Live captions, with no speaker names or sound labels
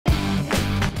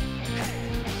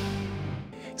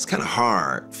It's kind of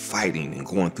hard fighting and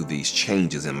going through these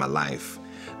changes in my life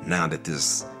now that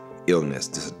this illness,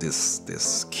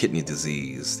 this kidney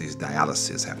disease, these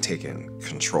dialysis have taken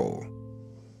control.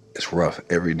 It's rough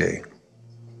every day.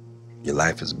 Your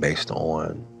life is based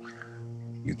on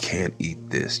you can't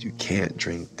eat this, you can't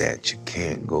drink that, you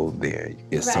can't go there.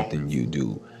 It's something you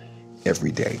do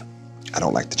every day. I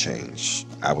don't like to change.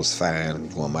 I was fine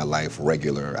going my life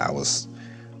regular. I was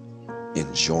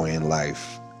enjoying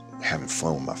life, having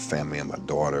fun with my family and my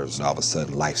daughters, and all of a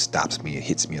sudden life stops me and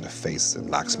hits me in the face and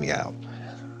knocks me out.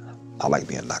 I like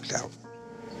being knocked out.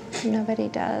 Nobody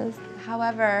does.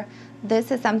 However, this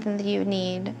is something that you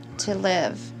need to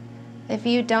live. If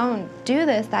you don't do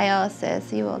this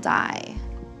dialysis, you will die.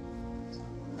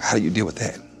 How do you deal with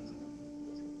that?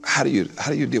 How do you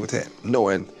deal with that?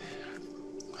 Knowing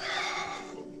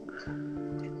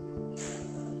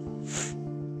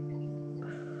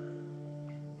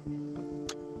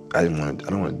I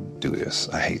don't want to do this.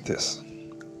 I hate this.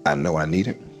 I know I need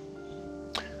it,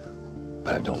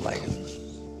 but I don't like it.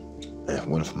 And if it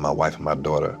wasn't for my wife and my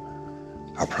daughter,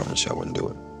 I promise you I wouldn't do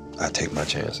it. I'd take my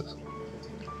chances.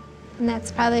 And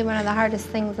that's probably one of the hardest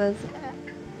things is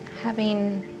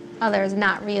having others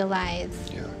not realize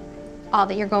all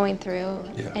that you're going through,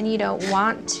 and you don't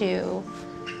want to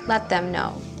let them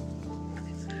know.